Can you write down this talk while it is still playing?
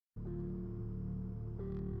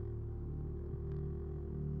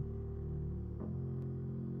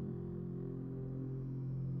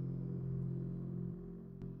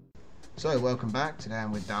So, welcome back. Today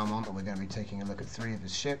I'm with Dalmont and we're going to be taking a look at 3 of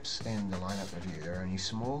his ships in the lineup review. They're only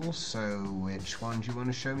small, so which one do you want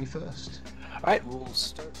to show me first? Alright, we'll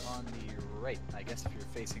start on the right, I guess, if you're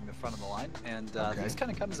facing the front of the line. And Okay. these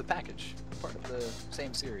kind of come as a package, part of the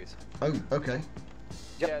same series. Oh, okay.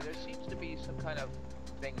 Yep. Yeah, there seems to be some kind of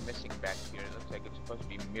thing missing back here. It looks like it's supposed to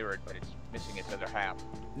be mirrored, but it's missing its other half.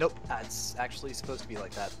 Nope, it's actually supposed to be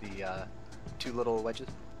like that, the 2 little wedges.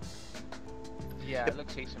 Yeah, it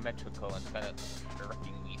looks asymmetrical and kind of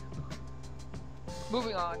directing me.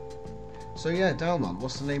 Moving on. So yeah, Dalmont,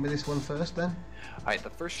 what's the name of this one first then? Alright, the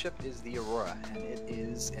first ship is the Aurora, and it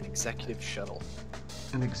is an executive shuttle.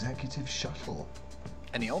 An executive shuttle.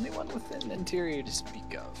 And the only one with an interior to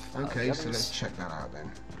speak of. Okay, The so others- let's check that out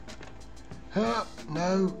then. Huh,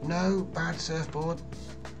 no, bad surfboard.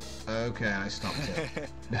 Okay, I stopped it.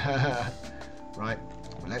 Right,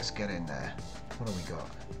 well, let's get in there. What do we got?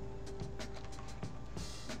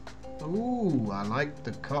 Ooh, I like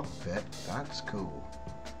the cockpit. That's cool.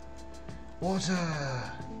 Water!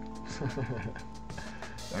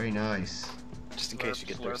 Very nice. Just in case you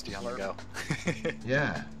get thirsty on the go.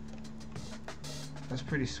 Yeah. That's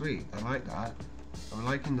pretty sweet. I like that. I'm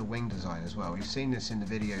liking the wing design as well. We've seen this in the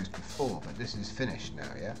videos before, but this is finished now,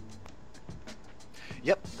 yeah?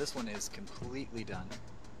 Yep, this one is completely done.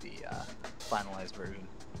 The finalized version.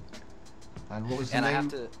 And what was the And name? I have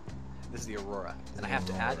to. This is the Aurora, and I have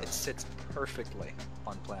to add, it sits perfectly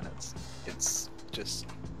on planets. It's just,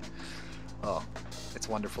 oh, it's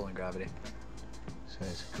wonderful in gravity. So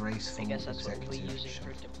it's graceful. I guess that's what we'll be executive using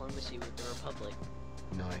for shuttle. diplomacy with the Republic.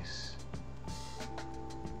 Nice.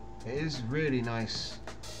 It is really nice.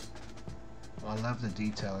 I love the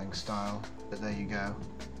detailing style, but there you go.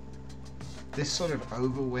 This sort of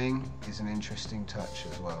oval wing is an interesting touch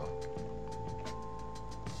as well.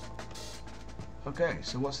 Okay,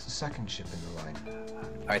 so what's the second ship in the line?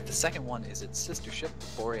 Alright, the second one is its sister ship,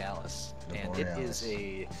 the Borealis, The and Borealis. it is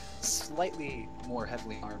a slightly more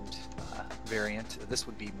heavily armed variant. This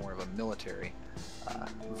would be more of a military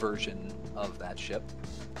version of that ship,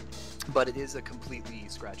 but it is a completely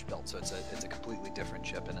scratch built, so it's a completely different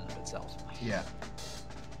ship in and of itself. Yeah.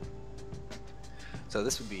 So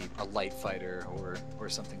this would be a light fighter or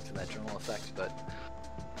something to that general effect, but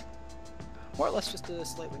more or less just a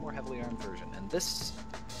slightly more heavily armed version. And this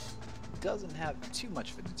doesn't have too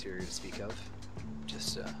much of an interior to speak of,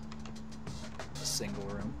 just a single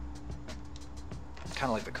room. Kind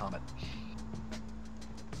of like the Comet.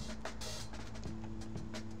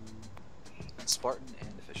 Spartan and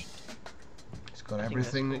efficient. It's got I think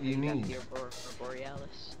everything that's that you what we got need. The Aurora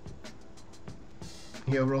Borealis.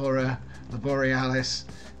 The Aurora, the Borealis,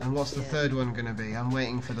 and what's the Yeah. third one going to be? I'm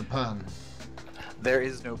waiting for the pun. There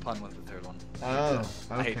is no pun with the third one. Oh,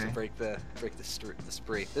 I hate to okay. break the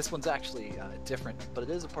spree. This one's actually different, but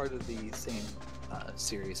it is a part of the same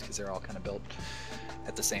series because they're all kind of built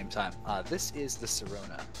at the same time. This is the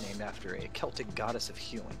Serona, named after a Celtic goddess of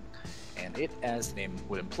healing, and it, as the name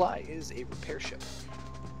would imply, is a repair ship.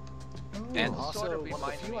 And Oh, also Sort of one of the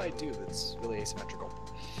reminds few me I of- do that's really asymmetrical.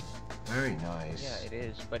 very nice. Yeah, it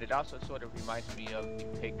is, but it also sort of reminds me of the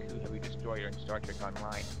Pig Heavy Destroyer in Star Trek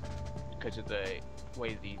Online because of the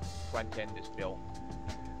way the front end is built.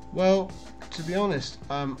 Well, to be honest,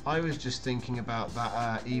 I was just thinking about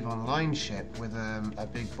that EVE Online ship with a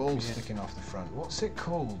big ball sticking off the front. What's it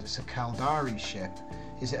called? It's a Caldari ship.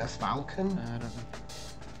 Is it a Falcon? I don't know.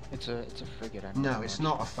 It's a frigate. I'm No, it's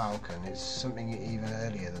not a Falcon. It's something even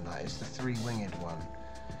earlier than that. It's the 3-winged one.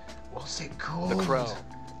 What's it called? The Crow.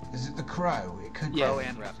 Is it the Crow? It could Crow be.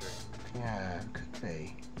 and Raptor. Yeah, could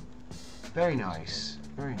be. Very nice.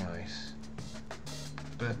 Very nice.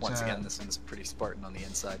 But Once again, this one's pretty Spartan on the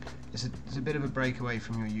inside. it's a bit of a breakaway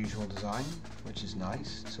from your usual design, which is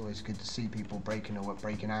nice. It's always good to see people breaking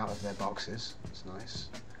out of their boxes. It's nice.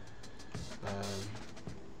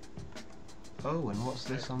 Oh, and what's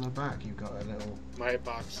this on the back? You've got a little... My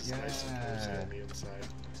box is nice and cozy Yeah. on the inside.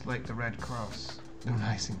 It's like the Red Cross.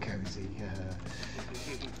 Nice and cozy. Yeah.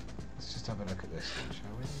 Let's just have a look at this one,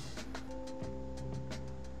 shall we?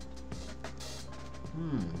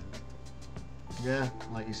 Yeah,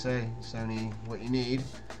 like you say, it's only what you need.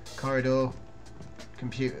 Corridor,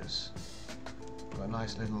 computers. Got a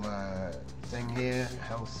nice little thing here,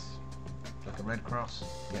 health, like a Red Cross.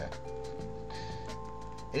 Yeah.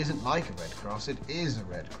 It isn't like a Red Cross, it is a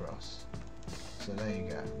Red Cross. So there you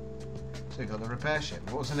go. So you got the repair ship.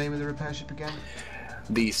 What was the name of the repair ship again?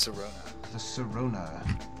 The Serona. The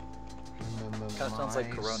Serona. Kinda sounds like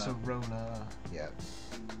Corona. Serona. Yeah.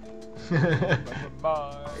 Yeah,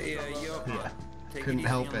 yo, Yeah. take Couldn't it easy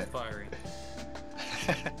help on the it. firing.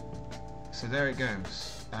 So there it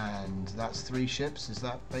goes. And that's 3 ships. Is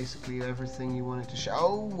that basically everything you wanted to show?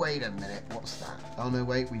 Oh, wait a minute. What's that? Oh, no,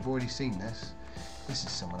 wait. We've already seen this. This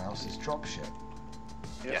is someone else's dropship.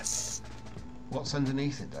 Yes. What's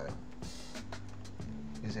underneath it, though?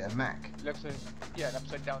 Is it a mech? Looks like, yeah, an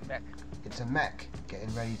upside down mech. It's a mech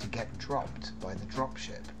getting ready to get dropped by the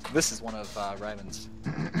dropship. This is one of Ryman's.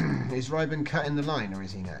 Is Ryman cutting the line, or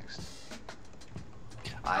is he next?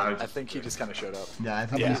 I think he just kind of showed up. Yeah, I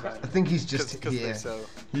think he's just here.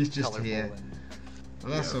 He's just here.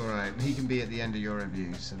 Well, that's all right. He can be at the end of your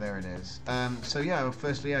review, so there it is. So yeah, well,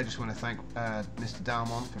 firstly, I just want to thank Mr.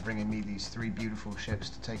 Dalmont for bringing me these 3 beautiful ships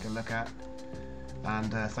to take a look at,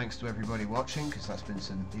 and thanks to everybody watching, because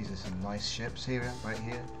these are some nice ships here, right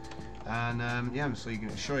here, and yeah, I'm sure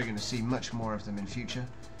you're going to see much more of them in future.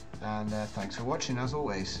 And thanks for watching, as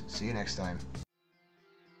always. See you next time.